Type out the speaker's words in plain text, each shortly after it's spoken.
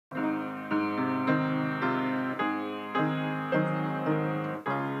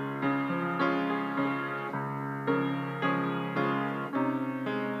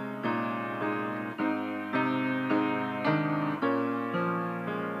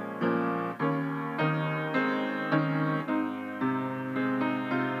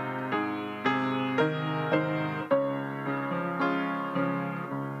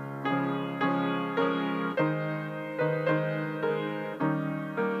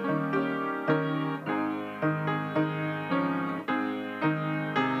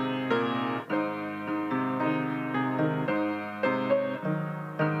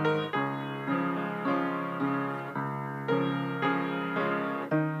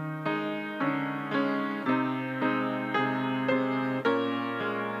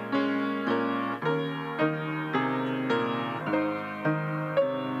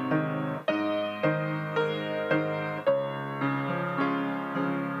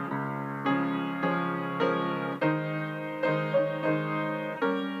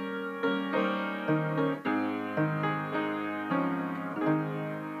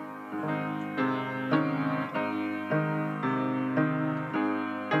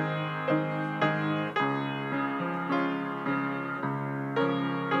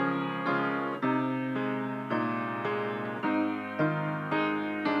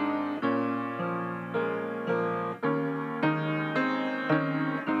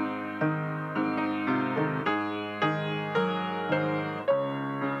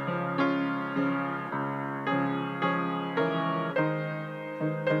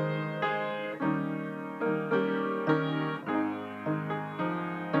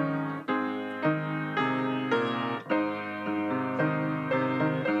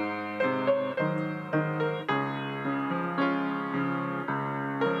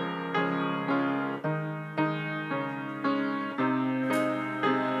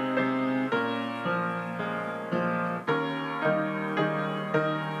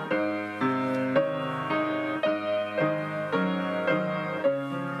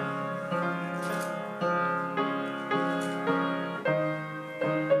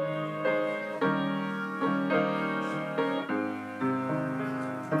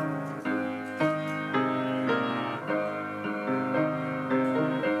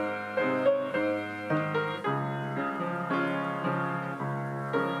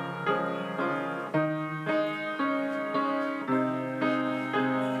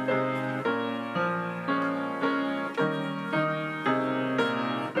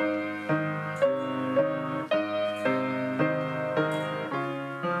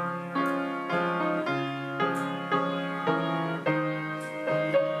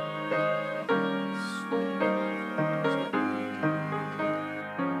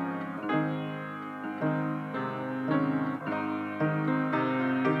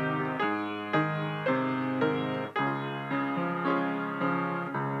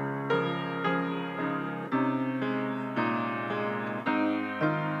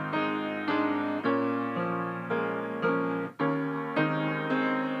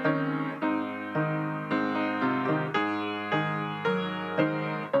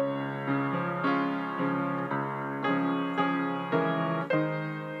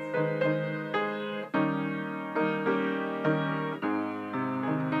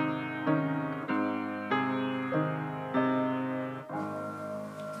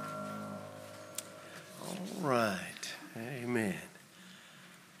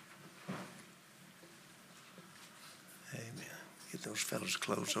Those fellows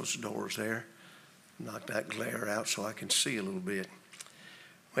close those doors there. Knock that glare out so I can see a little bit.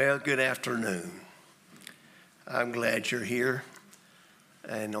 Well, good afternoon. I'm glad you're here.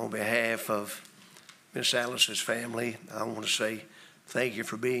 And on behalf of Miss Alice's family, I want to say thank you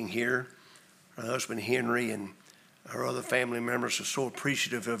for being here. Her husband Henry and her other family members are so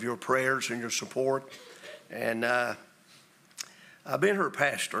appreciative of your prayers and your support. And I've been her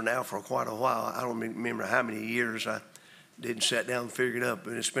pastor now for quite a while. I don't remember how many years. I didn't sit down and figure it out,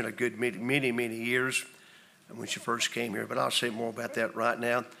 but it's been a good many years when she first came here. But I'll say more about that right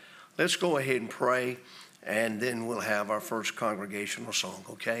now. Let's go ahead and pray, and then we'll have our first congregational song,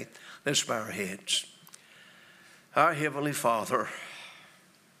 okay? Let's bow our heads. Our Heavenly Father,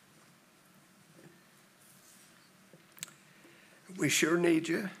 we sure need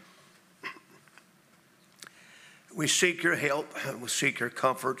you. We seek your help. We seek your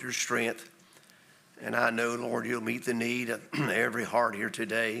comfort, your strength. And I know, Lord, you'll meet the need of every heart here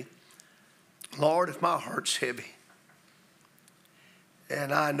today. Lord, if my heart's heavy,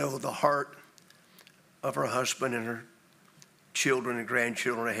 and I know the heart of her husband and her children and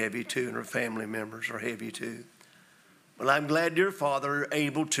grandchildren are heavy too, and her family members are heavy too. Well, I'm glad, dear Father, you're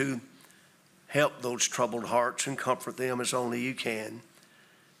able to help those troubled hearts and comfort them as only you can.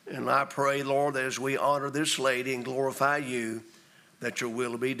 And I pray, Lord, that as we honor this lady and glorify you, that your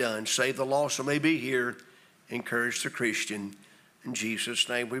will be done. Save the lost who may be here. Encourage the Christian. In Jesus'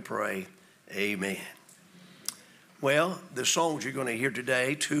 name we pray. Amen. Well, the songs you're going to hear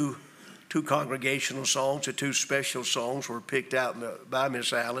today, two congregational songs, the two special songs were picked out by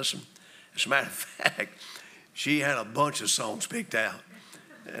Miss Alice. As a matter of fact, she had a bunch of songs picked out.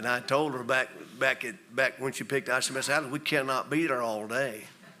 And I told her back when she picked out, I said, Miss Alice, we cannot be there all day.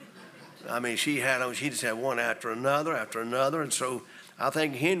 I mean, she just had one after another, and so I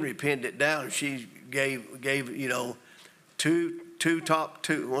think Henry pinned it down. She gave top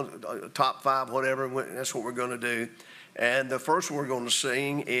five, whatever. That's what we're going to do. And the first one we're going to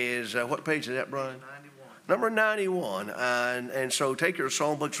sing is what page is that, Brian? 91. Number 91. And so take your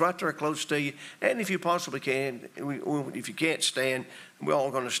songbooks right there close to you, and if you possibly can, if you can't stand, we're all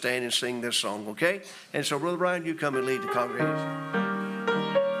going to stand and sing this song, okay? And so, Brother Brian, you come and lead the congregation.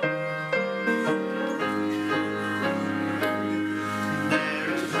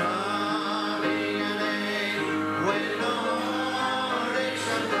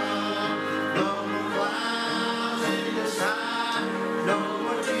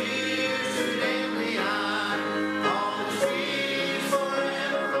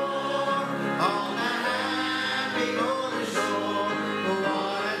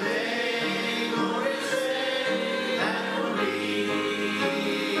 What a day, glorious day, that will be.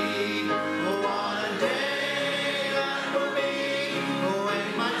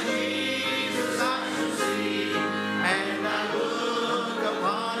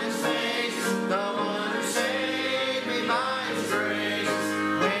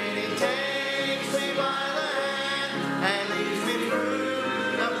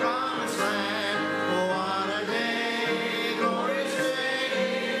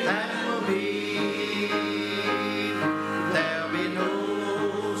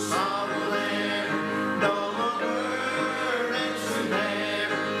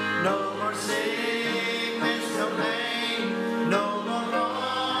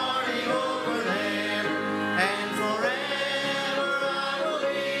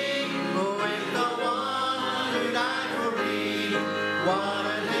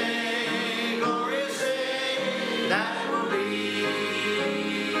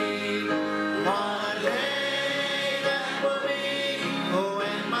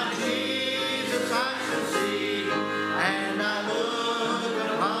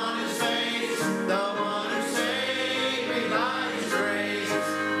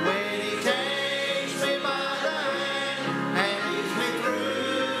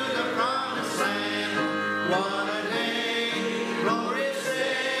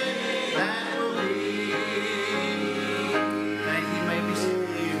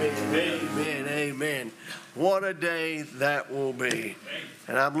 What a day that will be.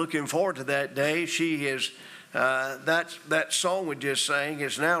 And I'm looking forward to that day. She is, that song we just sang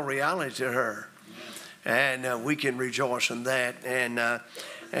is now reality to her. And we can rejoice in that.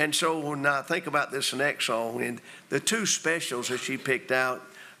 And so when I think about this next song, and the two specials that she picked out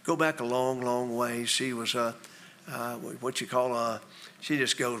go back a long, long way. She was she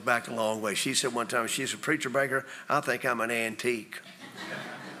just goes back a long way. She said one time, she's a preacher baker, I think I'm an antique.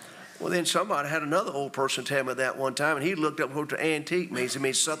 Well, then somebody had another old person tell me that one time, and he looked up what the antique means. It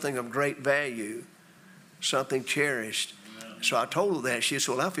means something of great value, something cherished. So I told her that. She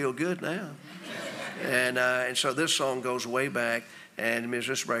said, well, I feel good now. And so this song goes way back, and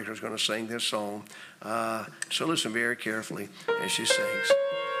Mrs. Baker is going to sing this song. So listen very carefully as she sings.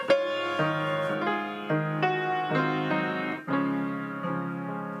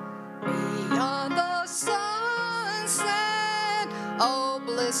 Beyond the sunset, oh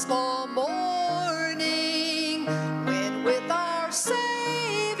blissful morning, when with our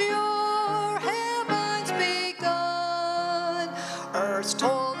Savior heaven's begun, earth's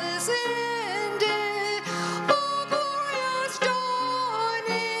toil is ended, oh glorious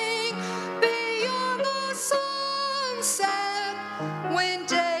dawning, beyond the sunset, when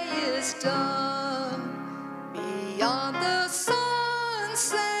day is done, beyond the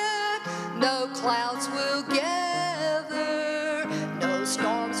sunset, no clouds will gather, no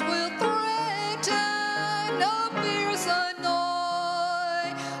storms will threaten, no fears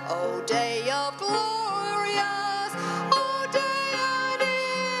annoy. Oh, day of glorious, oh, day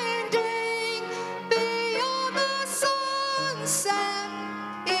unending, beyond the sunset,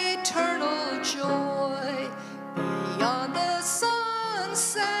 eternal joy. Beyond the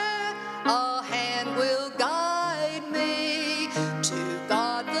sunset, a hand will guide me to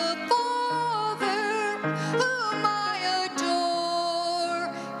God the Father, whom I adore.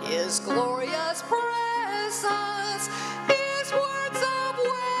 His glorious presence, His words of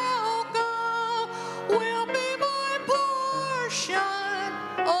welcome will be my portion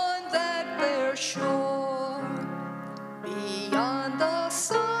on that fair shore. Beyond the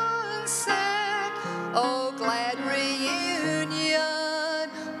sunset, oh glad reunion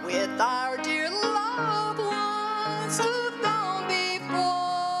with our dear loved ones who've gone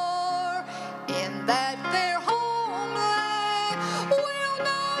before. In that fair homeland, we'll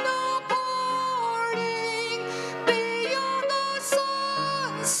know no parting, beyond the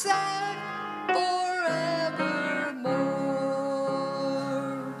sunset, forevermore.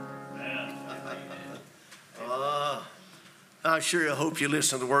 I sure hope you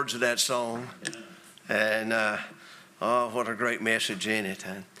listen to the words of that song. And what a great message in it.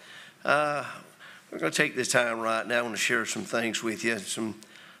 And we're going to take this time right now. I want to share some things with you, some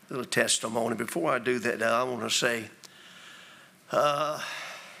little testimony. Before I do that, I want to say,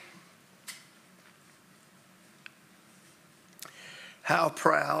 how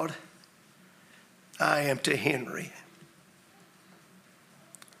proud I am to Henry.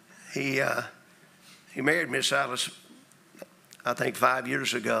 He married Miss Alice, I think 5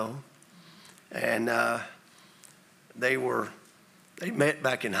 years ago, and they met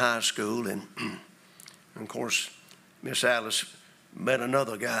back in high school, and of course Miss Alice met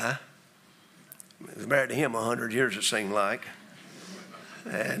another guy, was married to him 100 years it seemed like,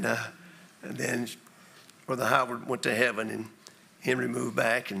 and then Brother Howard went to heaven, and Henry moved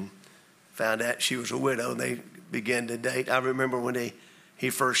back and found out she was a widow, and they began to date. I remember when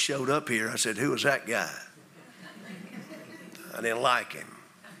he first showed up here, I said, who was that guy? I didn't like him.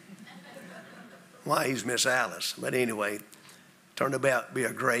 Why, he's Miss Alice. But anyway, turned out to be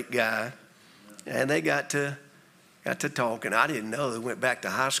a great guy. And they got to talking. I didn't know they went back to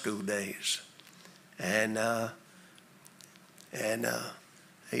high school days. And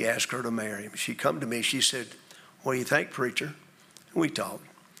he asked her to marry him. She come to me, she said, what do you think, preacher? And we talked.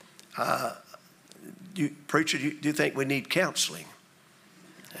 Preacher, do you think we need counseling?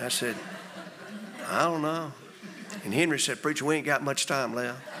 I said, I don't know. And Henry said, preacher, we ain't got much time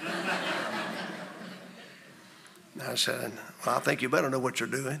left. And I said, well, I think you better know what you're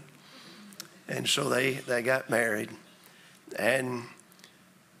doing. And so they got married. And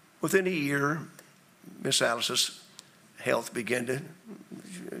within a year, Miss Alice's health began to,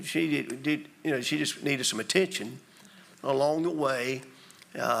 she just needed some attention. Along the way,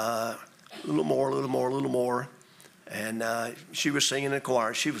 a little more. And she was singing in the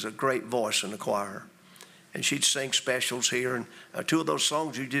choir. She was a great voice in the choir. And she'd sing specials here. And two of those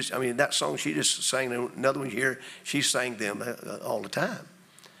songs that song she just sang, another one here, she sang them all the time.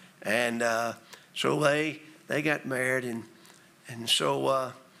 And so they got married, and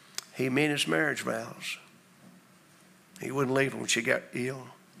so he made his marriage vows. He wouldn't leave her when she got ill.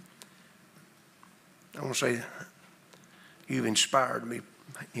 I want to say, you've inspired me,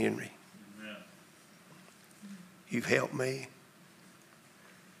 Henry. Amen. You've helped me.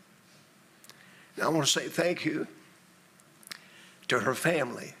 And I want to say thank you to her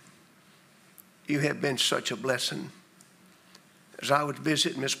family. You have been such a blessing. As I would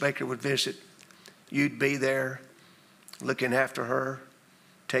visit, Miss Baker would visit, you'd be there looking after her,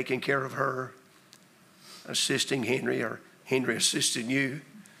 taking care of her, assisting Henry, or Henry assisting you.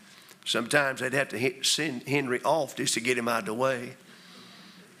 Sometimes they'd have to send Henry off just to get him out of the way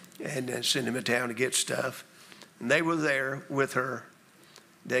and then send him to town to get stuff. And they were there with her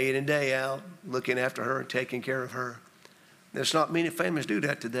day in and day out, looking after her and taking care of her. There's not many families do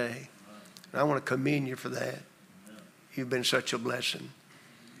that today. And I want to commend you for that. You've been such a blessing.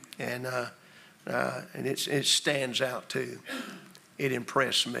 And it stands out too. It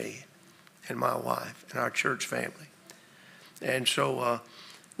impressed me and my wife and our church family. And so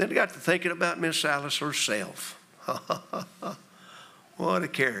then I got to thinking about Miss Alice herself. What a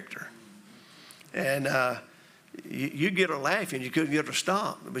character. And you get her laughing, you couldn't get her to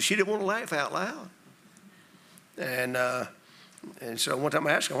stop. But she didn't want to laugh out loud. And so one time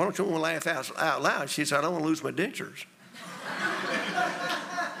I asked her, why don't you want to laugh out loud? She said, I don't want to lose my dentures.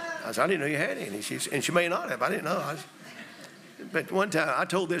 I said, I didn't know you had any. And she may not have. I didn't know. But one time, I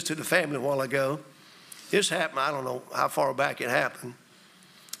told this to the family a while ago. This happened, I don't know how far back it happened.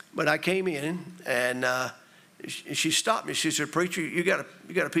 But I came in, and she stopped me. She said, preacher, you got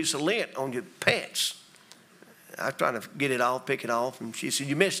a piece of lint on your pants. I was trying to get it off, pick it off. And she said,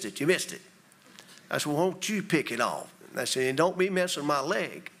 you missed it. I said, well, won't you pick it off? And I said, and don't be messing my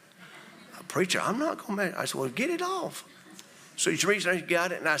leg. Preacher, I'm not going to mess. I said, well, get it off. So she reached out and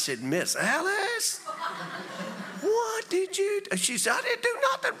got it, and I said, Miss Alice, what did you do? She said, I didn't do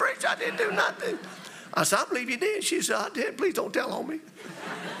nothing, preacher. I didn't do nothing. I said, I believe you did. She said, I did. Please don't tell on me.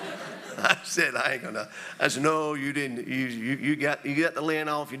 I said, I ain't gonna. I said, no, you didn't. You got the lint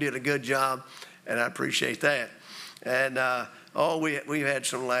off. You did a good job, and I appreciate that. And we've had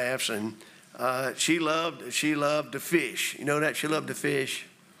some laughs, and she loved to fish. You know that? She loved to fish.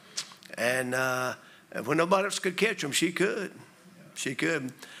 And when nobody else could catch them, she could. She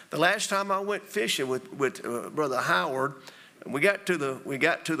could. The last time I went fishing with Brother Howard, we got to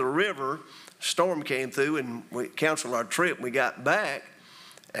the river. Storm came through, and we canceled our trip. We got back,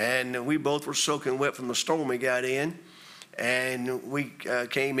 and we both were soaking wet from the storm we got in. And we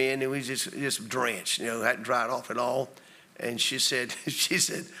came in, and we just drenched. You know, hadn't dried off at all. And she said,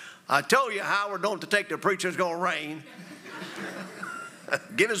 I told you, Howard, don't take the preacher. It's gonna rain.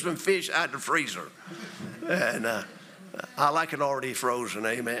 Give us some fish out the freezer. And I like it already frozen,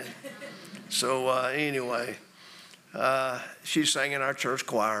 amen. So anyway, she sang in our church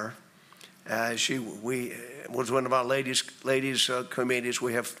choir. We was one of our ladies committees.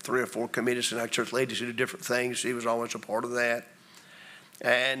 We have 3 or 4 committees in our church. Ladies who do different things. She was always a part of that.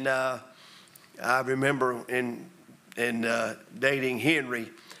 And I remember in dating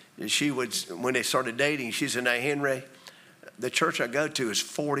Henry, when they started dating, she said, now Henry, the church I go to is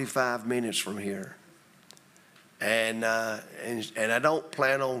 45 minutes from here. And I don't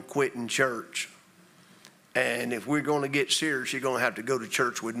plan on quitting church. And if we're going to get serious, you're going to have to go to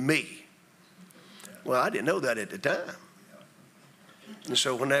church with me. Well, I didn't know that at the time. And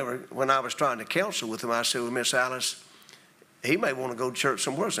so when I was trying to counsel with him, I said, well, Miss Alice, he may want to go to church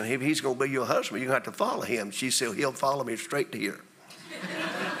somewhere else, and if he's going to be your husband, you're going to have to follow him. She said, he'll follow me straight to here.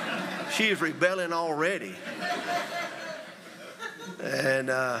 She is rebelling already. And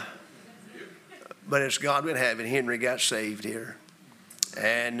but as God would have it, Henry got saved here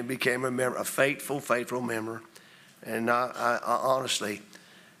and became a member, a faithful member. And I honestly,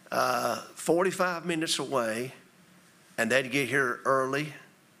 45 minutes away, and they'd get here early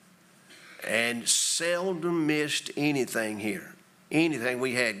and seldom missed anything here. Anything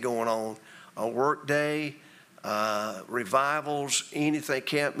we had going on, a work day, revivals, anything,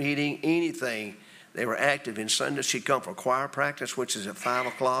 camp meeting, anything. They were active in Sunday. She'd come for choir practice, which is at 5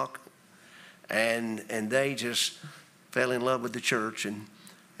 o'clock. And they just fell in love with the church.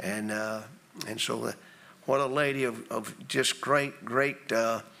 And so what a lady of just great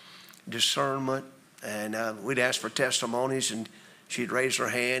discernment. And we'd ask for testimonies, and she'd raise her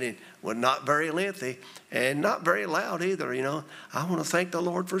hand, and was not very lengthy and not very loud either. You know, I want to thank the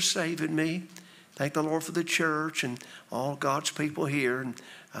Lord for saving me. Thank the Lord for the church and all God's people here. And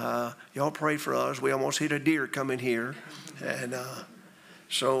y'all pray for us. We almost hit a deer coming here. And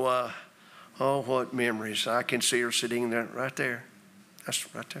oh, what memories. I can see her sitting there, right there.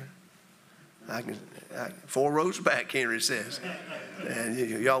 That's right there. 4 rows back, Henry says. And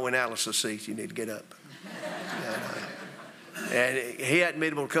y'all in Alice's seat, you need to get up. And he hadn't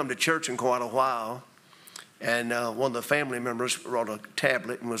been able to come to church in quite a while. And one of the family members brought a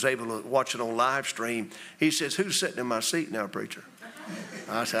tablet and was able to watch it on live stream. He says, "Who's sitting in my seat now, preacher?"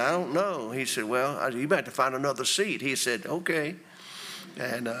 I said, "I don't know." He said, "Well, you might have to find another seat." He said, "Okay."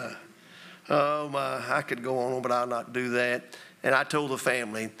 And oh my, I could go on, but I'll not do that. And I told the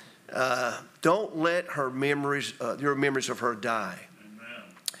family, don't let her memories, your memories of her die. Amen.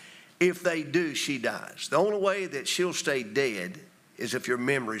 If they do, she dies. The only way that she'll stay dead is if your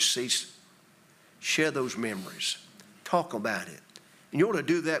memories cease. Share those memories. Talk about it. And you ought to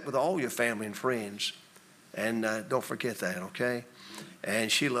do that with all your family and friends. And don't forget that, okay?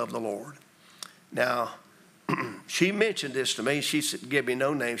 And she loved the Lord. Now, she mentioned this to me. She said, gave me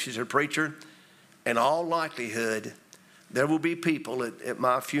no name. She said, "Preacher, in all likelihood, there will be people at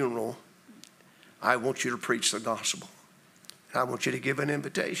my funeral. I want you to preach the gospel. I want you to give an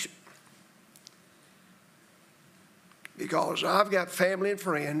invitation. Because I've got family and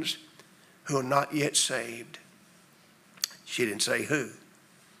friends who are not yet saved." She didn't say who.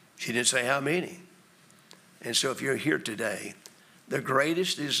 She didn't say how many. And so if you're here today, the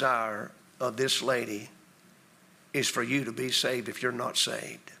greatest desire of this lady is for you to be saved if you're not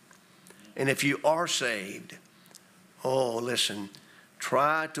saved. And if you are saved, oh, listen,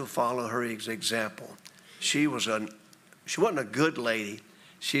 try to follow her example. She wasn't a good lady.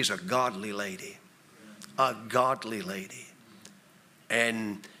 She's a godly lady. A godly lady.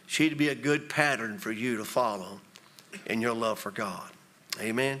 And she'd be a good pattern for you to follow in your love for God.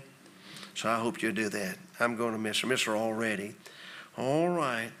 Amen? So I hope you do that. I'm going to miss her already. All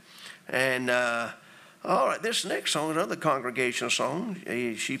right. And all right, this next song is another congregational song.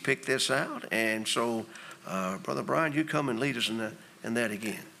 She picked this out. And so, Brother Brian, you come and lead us in that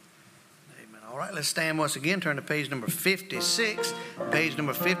again. Amen. All right, let's stand once again. Turn to page number 56. Page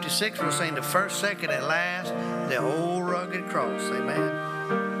number 56, we'll sing the first, second, and last, the old rugged cross. Amen.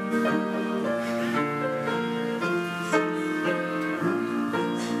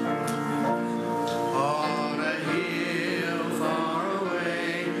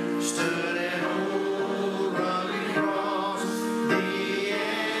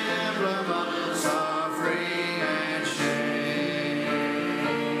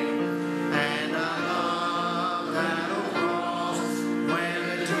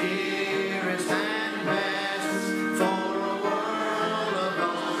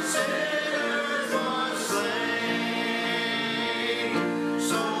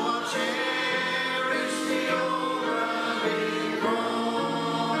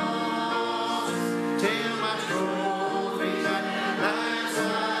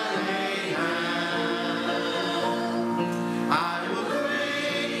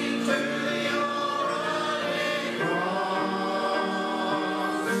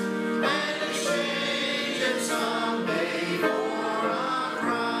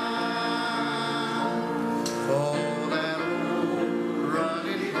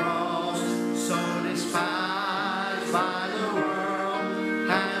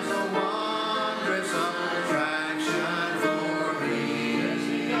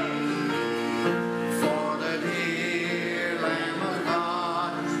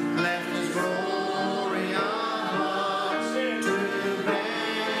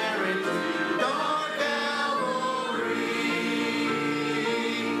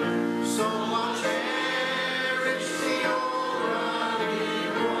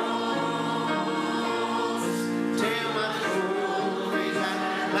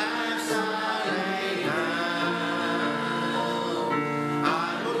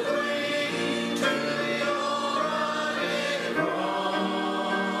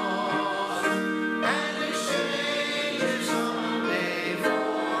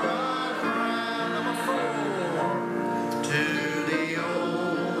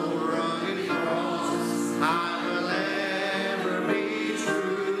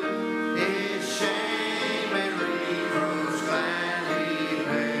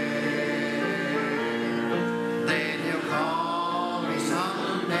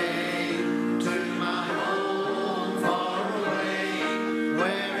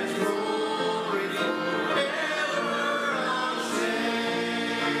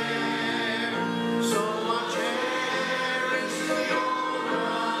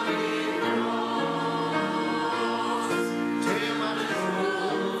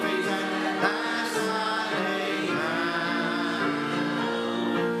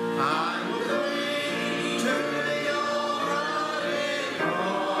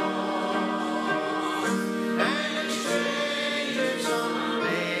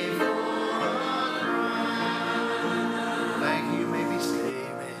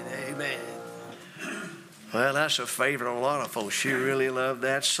 Well, that's a favorite of a lot of folks. She really loved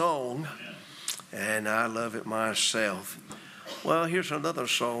that song. and I love it myself. Well, here's another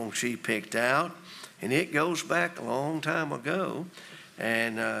song she picked out, and it goes back a long time ago,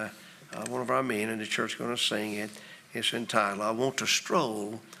 and one of our men in the church is going to sing it. It's entitled, I Want to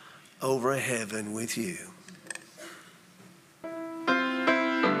Stroll Over Heaven with You.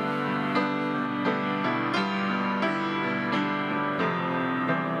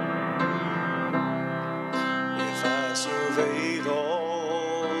 If I surveyed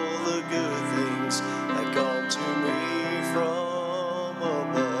all the good things that come to me from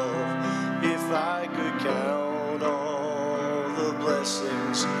above, if I could count all the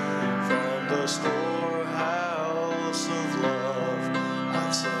blessings from the storehouse of love,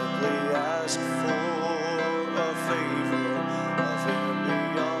 I'd simply ask for a favor of Him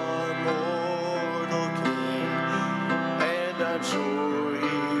beyond mortal king, and I'm sure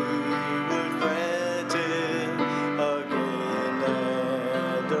He would grant it again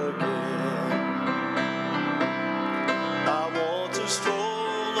and again. I want to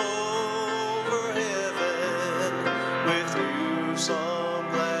stroll over heaven with you some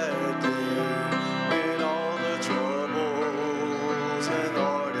glad day, when all the troubles and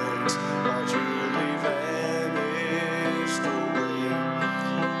heartaches are truly vanished away.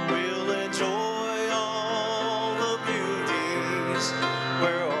 We'll enjoy all the beauties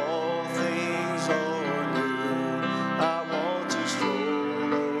where all things are new. I want to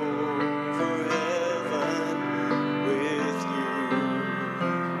stroll over heaven with you.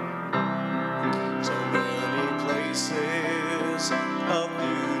 So many places of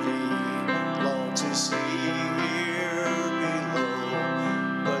beauty long to see here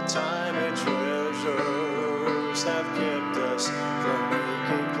below, but time and treasures have kept us from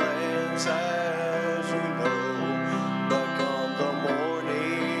making plans, as you know. But come the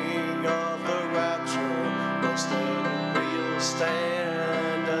morning of the rapture, we'll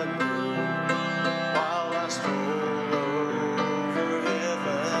stand anew while I stroll over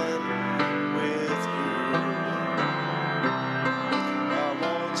heaven with you. I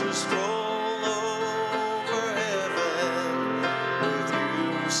want to stroll over heaven with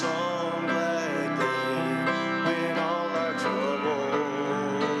you some glad day, when all our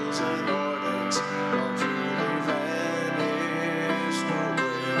troubles and heartaches are truly vanished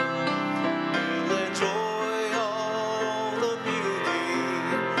away. We'll enjoy all the beauty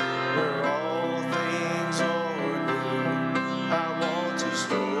where all things are new. I want to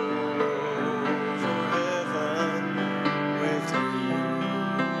stroll over heaven with you.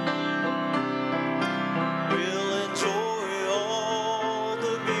 We'll enjoy all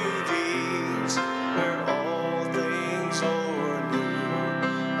the beauties where all things are new.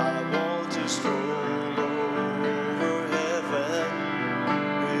 I want to stroll over heaven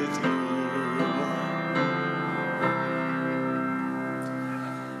with you.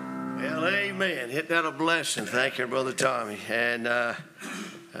 Well, amen. Hit that a blessing. Thank you, Brother Tommy. And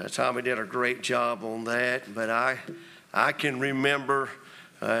Tommy did a great job on that. But I can remember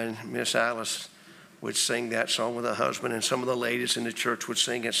Miss Alice would sing that song with her husband, and some of the ladies in the church would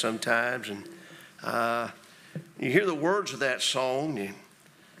sing it sometimes. And you hear the words of that song, and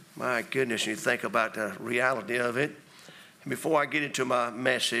my goodness, you think about the reality of it. And before I get into my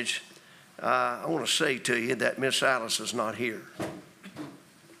message, I want to say to you that Miss Alice is not here.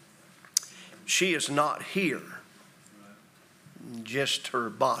 She is not here. Just her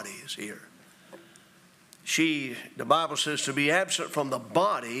body is here. The Bible says, to be absent from the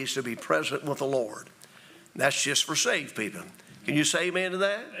body is to be present with the Lord. That's just for saved people. Can you say amen to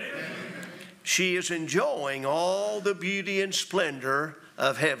that? Amen. She is enjoying all the beauty and splendor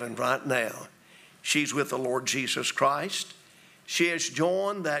of heaven right now. She's with the Lord Jesus Christ. She has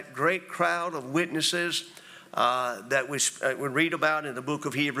joined that great crowd of witnesses that we read about in the book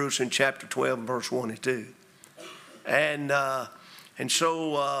of Hebrews in chapter 12, verse 1 and 2. And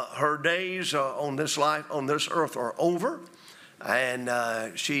so her days on this earth are over,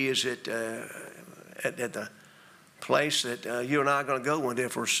 and she is at the place that you and I are going to go one day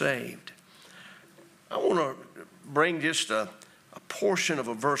if we're saved. I want to bring just a portion of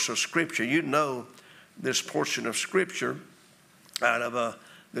a verse of Scripture. You know this portion of Scripture out of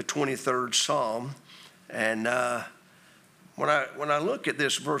the 23rd Psalm. And when I look at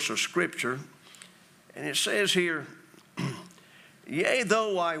this verse of Scripture, and it says here, yea,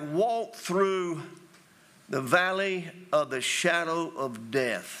 though I walk through the valley of the shadow of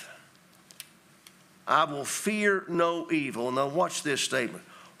death, I will fear no evil. Now watch this statement.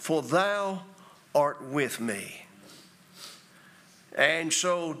 For thou art with me. And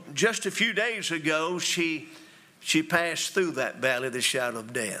so just a few days ago, she passed through that valley of the shadow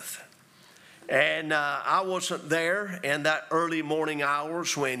of death. And I wasn't there in that early morning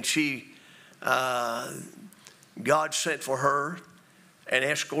hours when she God sent for her and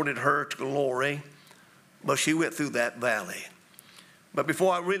escorted her to glory, but she went through that valley. But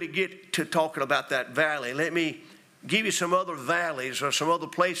before I really get to talking about that valley, let me give you some other valleys or some other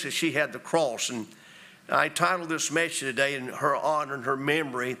places she had to cross. And I titled this message today in her honor and her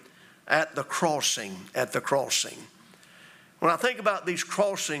memory, At the Crossing, at the Crossing. When I think about these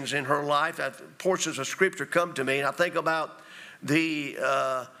crossings in her life, portions of Scripture come to me, and I think about the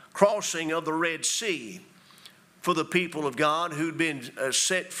crossing of the Red Sea for the people of God who'd been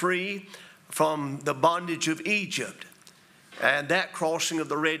set free from the bondage of Egypt. And that crossing of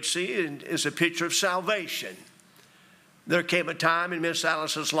the Red Sea is a picture of salvation. There came a time in Miss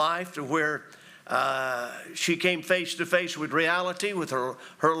Alice's life to where she came face to face with reality, with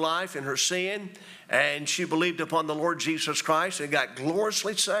her life and her sin, and she believed upon the Lord Jesus Christ and got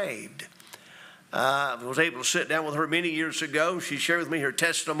gloriously saved. I was able to sit down with her many years ago. She shared with me her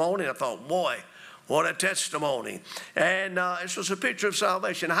testimony, and I thought, boy, what a testimony. And this was a picture of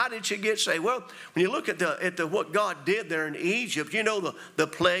salvation. How did she get saved? Well, when you look at what God did there in Egypt, you know the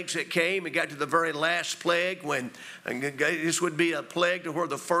plagues that came. It got to the very last plague when this would be a plague to where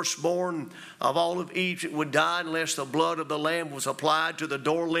the firstborn of all of Egypt would die unless the blood of the lamb was applied to the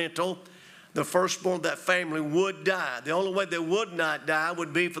door lintel. The firstborn of that family would die. The only way they would not die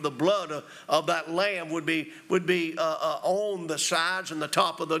would be for the blood of that lamb would be on the sides and the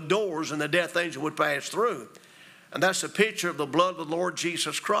top of the doors, and the death angel would pass through. And that's a picture of the blood of the Lord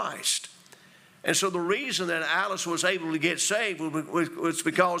Jesus Christ. And so the reason that Alice was able to get saved was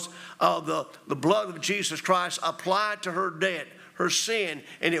because of the blood of Jesus Christ applied to her debt, her sin,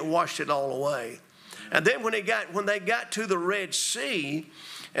 and it washed it all away. And then when they got to the Red Sea,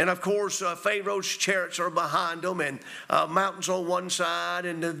 and of course, Pharaoh's chariots are behind them, and mountains on one side,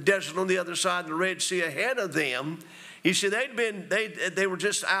 and the desert on the other side, and the Red Sea ahead of them. You see, they were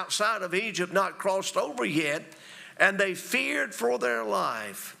just outside of Egypt, not crossed over yet, and they feared for their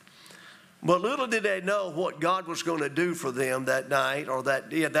life. But little did they know what God was going to do for them that night,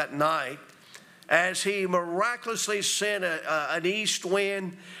 that night, as He miraculously sent an east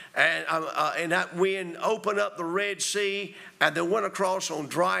wind, and that wind opened up the Red Sea, and they went across on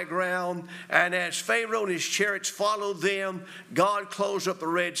dry ground. And as Pharaoh and his chariots followed them, God closed up the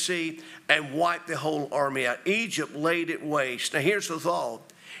Red Sea and wiped the whole army out. Egypt laid it waste. Now here's the thought.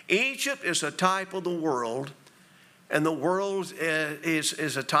 Egypt is a type of the world, and the world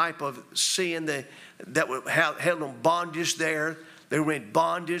is a type of sin that held them bondage there. They were in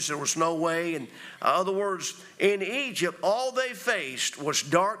bondage. There was no way. In other words, in Egypt, all they faced was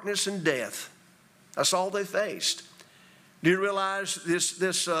darkness and death. That's all they faced. Do you realize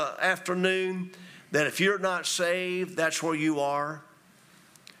this afternoon that if you're not saved, that's where you are?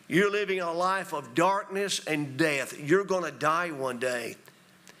 You're living a life of darkness and death. You're going to die one day.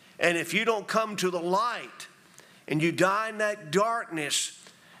 And if you don't come to the light and you die in that darkness,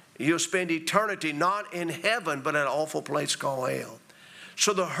 you'll spend eternity not in heaven, but in an awful place called hell.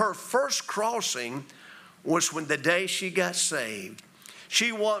 So her first crossing was when the day she got saved.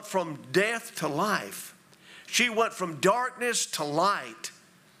 She went from death to life. She went from darkness to light.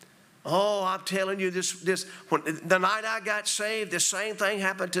 Oh, I'm telling you, when the night I got saved, the same thing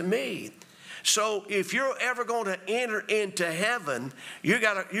happened to me. So if you're ever going to enter into heaven, you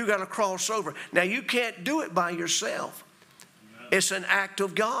gotta cross over. Now you can't do it by yourself. It's an act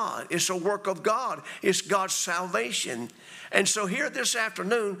of God. It's a work of God. It's God's salvation. And so here this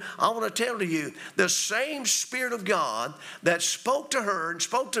afternoon, I want to tell you, the same Spirit of God that spoke to her and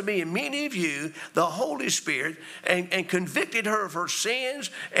spoke to me and many of you, the Holy Spirit, and convicted her of her sins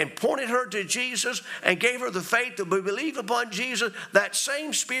and pointed her to Jesus and gave her the faith to believe upon Jesus, that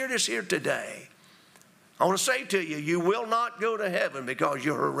same Spirit is here today. I want to say to you, you will not go to heaven because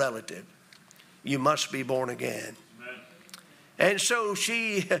you're her relative. You must be born again. And so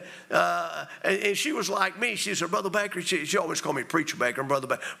she was like me. She said, Brother Baker, she always called me Preacher Baker and Brother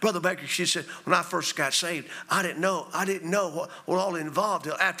Baker. Brother Baker, she said, when I first got saved, I didn't know what all involved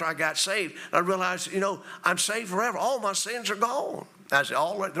till after I got saved. And I realized, I'm saved forever. All my sins are gone. I said,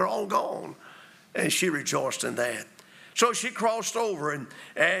 they're all gone. And she rejoiced in that. So she crossed over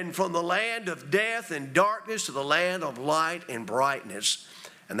and from the land of death and darkness to the land of light and brightness.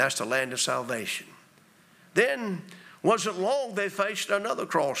 And that's the land of salvation. Then wasn't long they faced another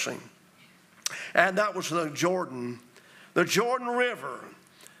crossing, and that was the Jordan River.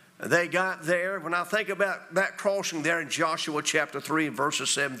 They got there. When I think about that crossing there in Joshua chapter 3, verses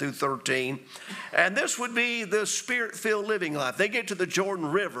 7 through 13, and this would be the Spirit-filled living life. They get to the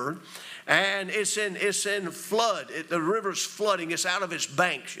Jordan River, and it's in flood. The river's flooding. It's out of its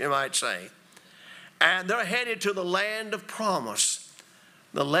banks, you might say. And they're headed to the land of promise.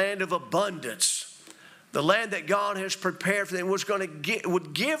 the land of abundance, the land that God has prepared for them,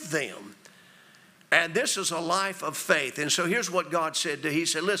 would give them. And this is a life of faith. And so here's what God said. He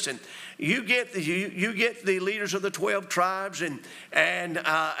said, listen, you get the leaders of the 12 tribes, and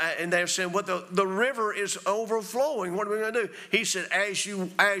they're saying, well, the river is overflowing. What are we going to do? He said, as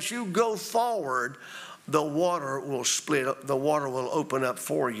you go forward, the water will split, the water will open up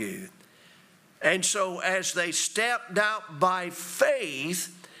for you. And so as they stepped out by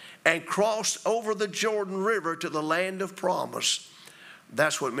faith and crossed over the Jordan River to the land of promise,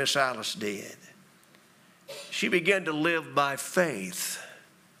 that's what Miss Alice did. She began to live by faith,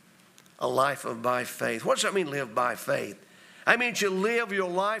 a life of by faith. What does that mean, live by faith? I mean, you live your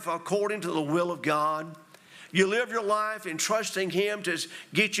life according to the will of God. You live your life in trusting Him to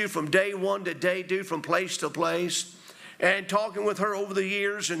get you from day one to day two, from place to place. And talking with her over the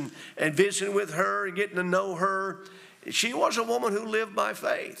years and visiting with her and getting to know her, she was a woman who lived by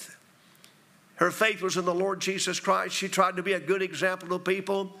faith. Her faith was in the Lord Jesus Christ. She tried to be a good example to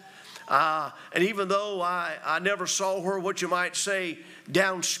people. And even though I never saw her, what you might say,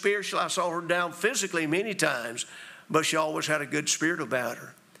 down spiritually, I saw her down physically many times, but she always had a good spirit about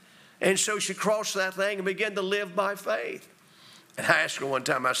her. And so she crossed that thing and began to live by faith. And I asked her one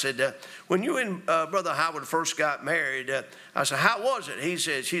time, I said, when you and Brother Howard first got married, I said, how was it?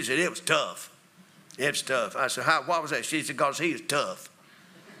 She said, it was tough. It was tough. I said, why was that? She said, because he was tough.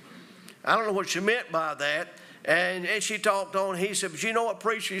 I don't know what she meant by that. And she talked on. He said, but you know what,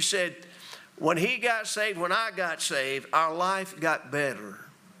 preacher? He said, when he got saved, when I got saved, our life got better.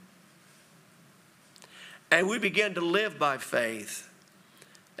 And we began to live by faith.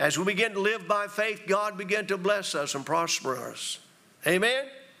 As we begin to live by faith, God began to bless us and prosper us. Amen?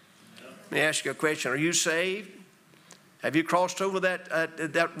 Let me ask you a question. Are you saved? Have you crossed over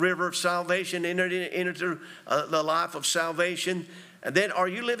that river of salvation, entered into the life of salvation? And then are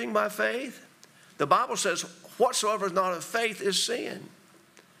you living by faith? The Bible says, whatsoever is not of faith is sin.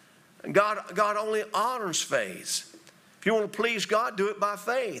 And God only honors faith. If you want to please God, do it by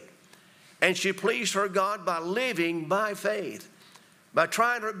faith. And she pleased her God by living by faith, by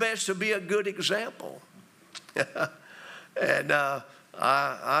trying her best to be a good example. And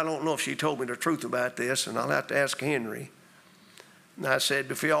I don't know if she told me the truth about this, and I'll have to ask Henry. And I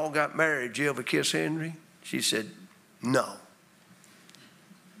said, if we all got married, did you ever kiss Henry? She said, no.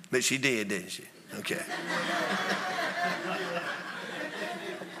 But she did, didn't she? Okay.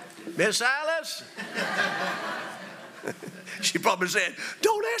 Miss Alice? She probably said,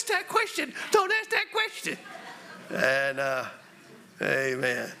 don't ask that question. Don't ask that question. And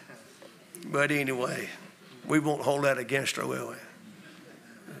amen. But anyway, we won't hold that against her, will we?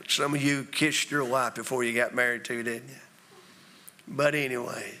 Some of you kissed your wife before you got married too, didn't you? But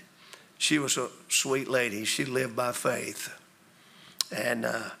anyway, she was a sweet lady. She lived by faith. And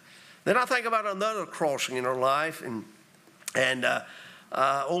then I think about another crossing in her life. And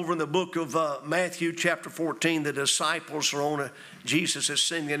over in the book of Matthew chapter 14, the disciples are on Jesus is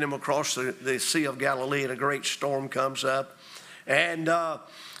sending them across the Sea of Galilee, and a great storm comes up. And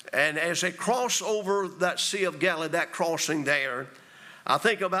as they cross over that Sea of Galilee, that crossing there, I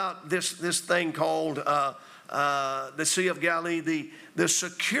think about this thing called the Sea of Galilee, the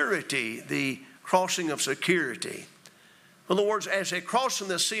security, the crossing of security. In other words, as they cross in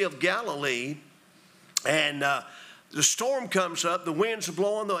the Sea of Galilee, and the storm comes up, the wind's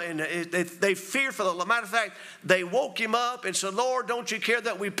blowing, and they fear for the matter of fact, they woke him up and said, Lord, don't you care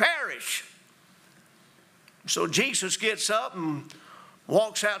that we perish? So Jesus gets up and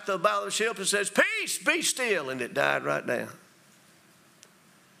walks out to the bow of the ship and says, peace, be still, and it died right down.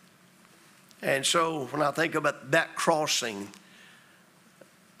 And so when I think about that crossing,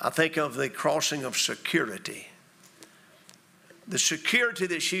 I think of the crossing of security. The security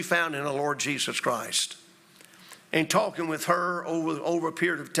that she found in the Lord Jesus Christ. And talking with her over a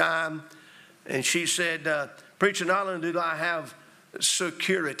period of time, and she said, preacher, not only do I have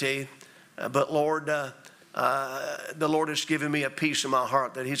security, but Lord, the Lord has given me a peace in my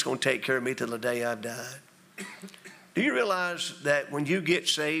heart that He's going to take care of me till the day I've died. Do you realize that when you get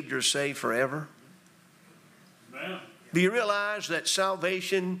saved, you're saved forever? Amen. Do you realize that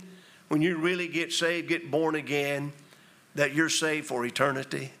salvation, when you really get saved, get born again, that you're saved for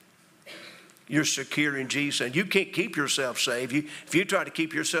eternity? You're secure in Jesus. And you can't keep yourself saved. If you try to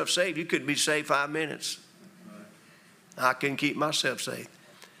keep yourself saved, you couldn't be saved 5 minutes. I couldn't keep myself saved.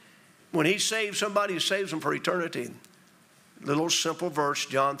 When He saves somebody, He saves them for eternity. Little simple verse,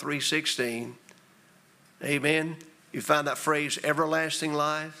 John 3:16. Amen. You find that phrase, everlasting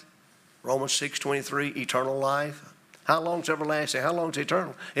life. Romans 6:23, eternal life. How long is everlasting? How long is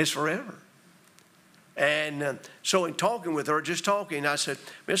eternal? It's forever. And so in talking with her, just talking, I said,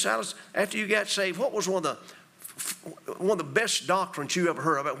 Miss Alice, after you got saved, what was one of the best doctrines you ever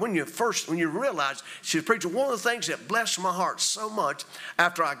heard about? When you realized she was preaching, one of the things that blessed my heart so much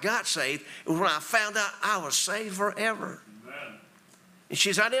after I got saved was when I found out I was saved forever. Amen. And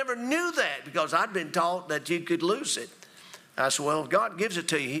she said, I never knew that because I'd been taught that you could lose it. I said, well, if God gives it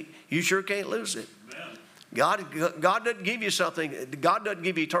to you, you sure can't lose it. Amen. God doesn't give you something. God doesn't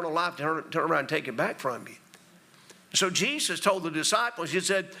give you eternal life to turn around and take it back from you. So Jesus told the disciples, he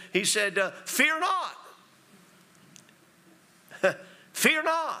said, fear not. Fear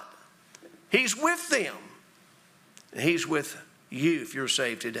not. He's with them. He's with you if you're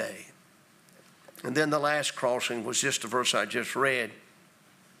saved today. And then the last crossing was just the verse I just read,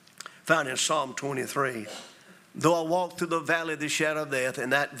 found in Psalm 23. Though I walk through the valley of the shadow of death,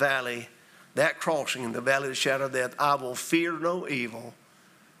 in that valley, that crossing in the valley of the shadow of death, I will fear no evil,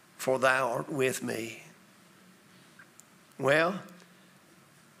 for thou art with me. Well,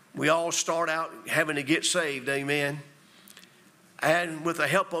 we all start out having to get saved, amen. And with the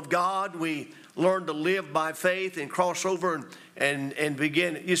help of God, we learn to live by faith and cross over and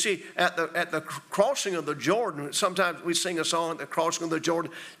begin. You see, at the crossing of the Jordan, sometimes we sing a song at the crossing of the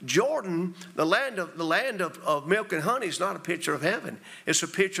Jordan. Jordan, the land of milk and honey, is not a picture of heaven. It's a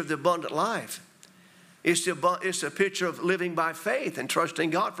picture of the abundant life. It's a picture of living by faith and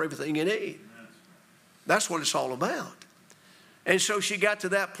trusting God for everything you need. That's what it's all about. And so she got to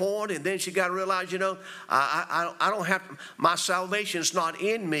that point, and then she got to realize, I don't have, my salvation is not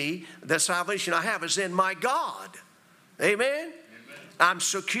in me. The salvation I have is in my God. Amen? Amen. I'm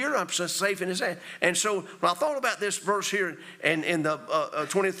secure. I'm so safe in His hand. And so when I thought about this verse here in the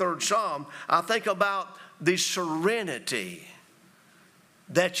 23rd Psalm, I think about the serenity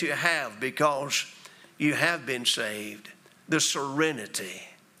that you have because you have been saved. The serenity.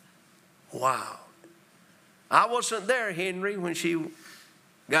 Wow. I wasn't there, Henry, when she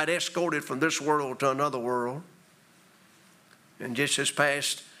got escorted from this world to another world. And just this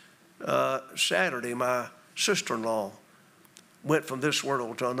past Saturday, my sister-in-law went from this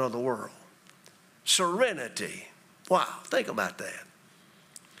world to another world. Serenity. Wow, think about that.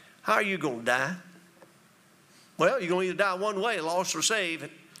 How are you going to die? Well, you're going to either die one way, lost or saved.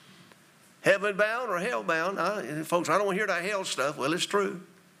 Heaven bound or hell bound. Folks, I don't want to hear that hell stuff. Well, it's true.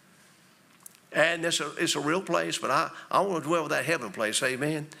 And it's a real place, but I want to dwell with that heaven place,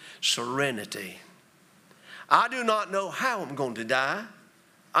 amen? Serenity. I do not know how I'm going to die.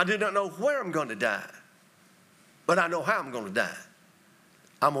 I do not know where I'm going to die. But I know how I'm going to die.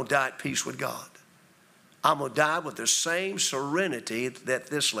 I'm going to die at peace with God. I'm going to die with the same serenity that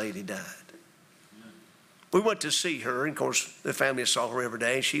this lady died. We went to see her, and of course, the family saw her every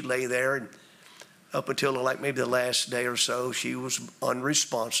day. She lay there, and up until like maybe the last day or so, she was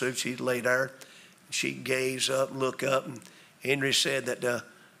unresponsive. She'd lay there, she'd gaze up, look up, and Henry said that the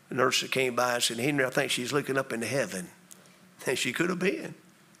nurse that came by and said, Henry, I think she's looking up into heaven. And she could have been.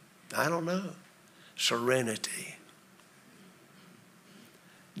 I don't know. Serenity.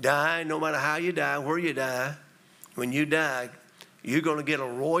 Die, no matter how you die, where you die, when you die, you're going to get a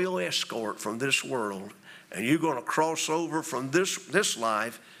royal escort from this world, and you're going to cross over from this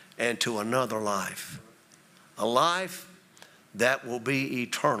life and to another life. A life that will be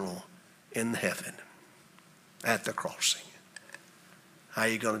eternal in heaven at the crossing. How are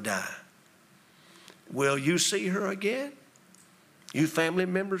you going to die? Will you see her again? You family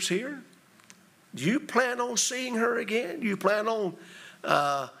members here? Do you plan on seeing her again? Do you plan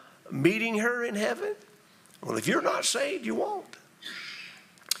on meeting her in heaven? Well, if you're not saved, you won't.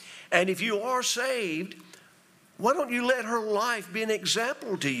 And if you are saved, why don't you let her life be an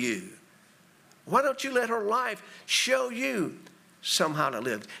example to you? Why don't you let her life show you somehow to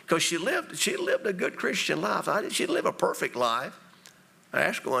live? Because she lived a good Christian life. She lived a perfect life. I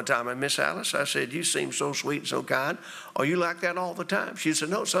asked her one time, Miss Alice, I said, you seem so sweet and so kind. Are you like that all the time? She said,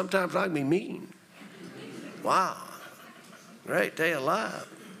 no, sometimes I can be mean. Wow. Great day alive.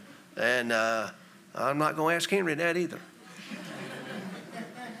 And I'm not going to ask Henry that either.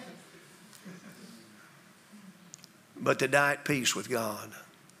 But to die at peace with God.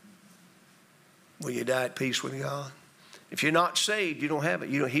 Will you die at peace with God? If you're not saved, you don't have it.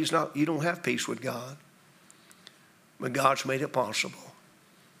 You don't have peace with God. But God's made it possible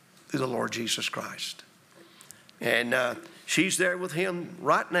through the Lord Jesus Christ. And she's there with Him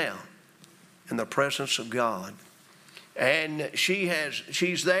right now in the presence of God. And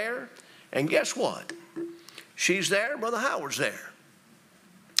she's there, and guess what? She's there, Brother Howard's there.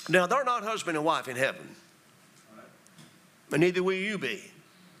 Now, they're not husband and wife in heaven. But neither will you be.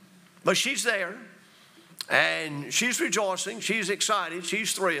 But she's there, and she's rejoicing, she's excited,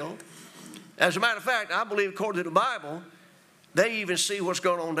 she's thrilled. As a matter of fact, I believe according to the Bible, they even see what's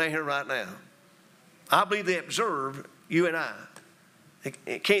going on down here right now. I believe they observe you and I.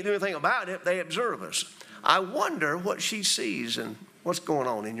 They can't do anything about it. They observe us. I wonder what she sees and what's going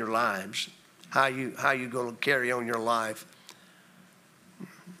on in your lives, how you going to carry on your life.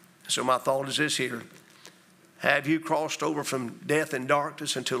 So my thought is this here. Have you crossed over from death and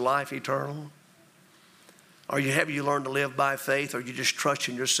darkness into life eternal? Have you learned to live by faith, or are you just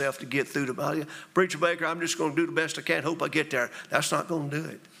trusting yourself to get through the body? Preacher Baker, I'm just going to do the best I can, hope I get there. That's not going to do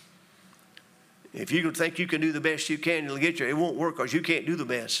it. If you think you can do the best you can, you'll get there. It won't work because you can't do the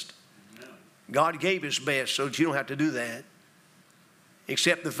best. God gave his best so that you don't have to do that.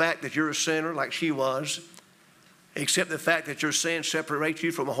 Accept the fact that you're a sinner like she was. Accept the fact that your sin separates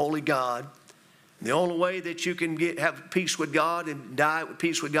you from a holy God. The only way that you can have peace with God and die with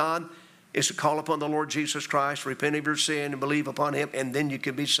peace with God is to call upon the Lord Jesus Christ, repent of your sin, and believe upon him, and then you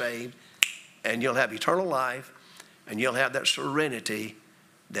can be saved, and you'll have eternal life, and you'll have that serenity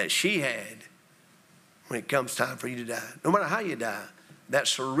that she had when it comes time for you to die. No matter how you die, that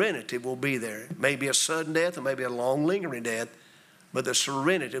serenity will be there. It may be a sudden death, or maybe a long lingering death, but the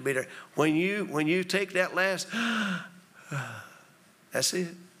serenity will be there. When you take that last, that's it.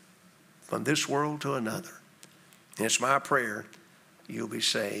 From this world to another. And it's my prayer you'll be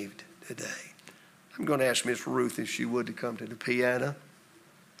saved today. I'm going to ask Miss Ruth if she would to come to the piano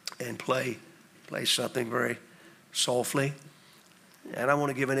and play something very softly. And I want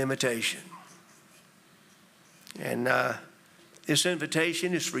to give an invitation. And this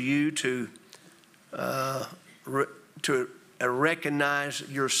invitation is for you to recognize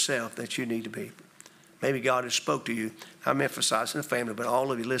yourself that you need to be. Maybe God has spoke to you. I'm emphasizing the family, but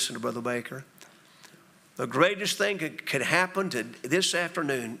all of you listen to Brother Baker. The greatest thing that could happen to this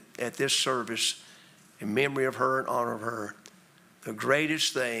afternoon at this service in memory of her and honor of her, the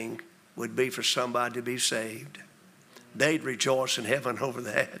greatest thing would be for somebody to be saved. They'd rejoice in heaven over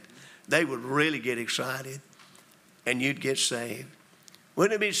that. They would really get excited, and you'd get saved.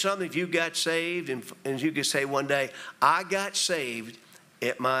 Wouldn't it be something if you got saved and you could say one day, I got saved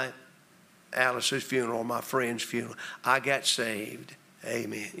at my Alice's funeral, or my friend's funeral. I got saved.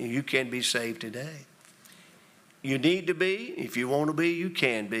 Amen. You can be saved today. You need to be. If you want to be, you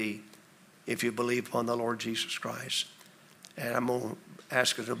can be, if you believe upon the Lord Jesus Christ. And I'm going to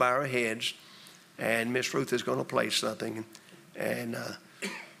ask us to bow our heads, and Miss Ruth is going to play something, and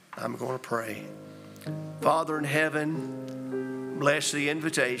I'm going to pray. Father in heaven, bless the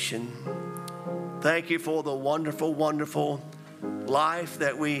invitation. Thank you for the wonderful, wonderful life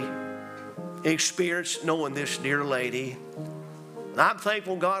that we experienced knowing this dear lady. And I'm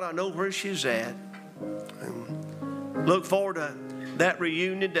thankful, God, I know where she's at. And look forward to that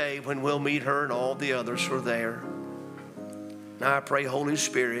reunion day when we'll meet her and all the others who are there. Now I pray, Holy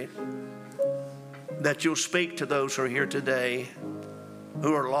Spirit, that you'll speak to those who are here today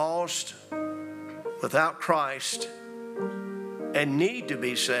who are lost, without Christ, and need to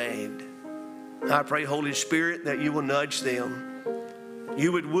be saved. I pray, Holy Spirit, that you will nudge them.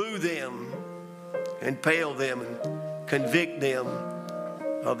 You would woo them, impale them, and convict them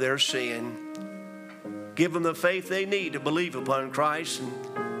of their sin. Give them the faith they need to believe upon Christ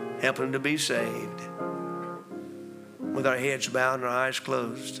and help them to be saved. With our heads bowed and our eyes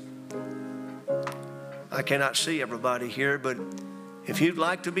closed. I cannot see everybody here, but if you'd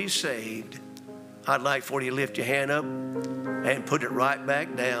like to be saved, I'd like for you to lift your hand up and put it right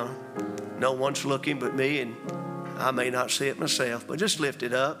back down. No one's looking but me, and I may not see it myself, but just lift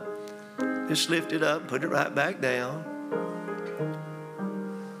it up. Just lift it up, put it right back down.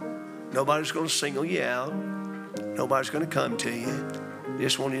 Nobody's going to single you out. Nobody's going to come to you.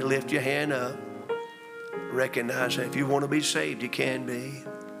 Just want you to lift your hand up. Recognize that if you want to be saved, you can be.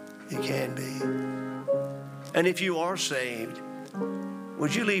 You can be. And if you are saved,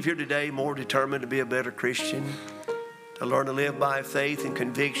 would you leave here today more determined to be a better Christian, to learn to live by faith and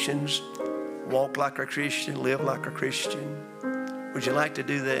convictions, walk like a Christian, live like a Christian? Would you like to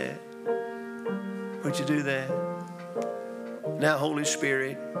do that? Would you do that? Now, Holy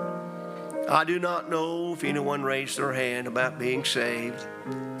Spirit, I do not know if anyone raised their hand about being saved.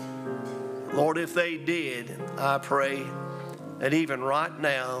 Lord, if they did, I pray that even right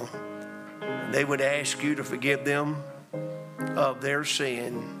now, they would ask you to forgive them of their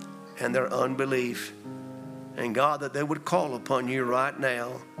sin and their unbelief. And God, that they would call upon you right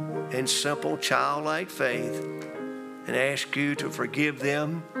now in simple childlike faith and ask you to forgive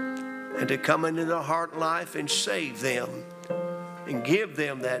them and to come into their heart and life and save them and give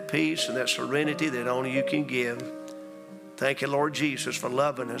them that peace and that serenity that only you can give. Thank you, Lord Jesus, for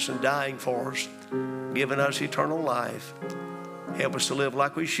loving us and dying for us, giving us eternal life. Help us to live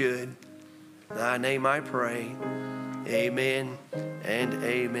like we should. thy name I pray. Amen and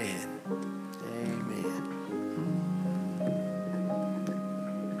amen. Amen.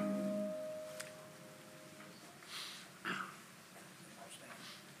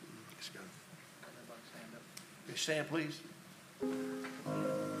 Let's go. Stand, please.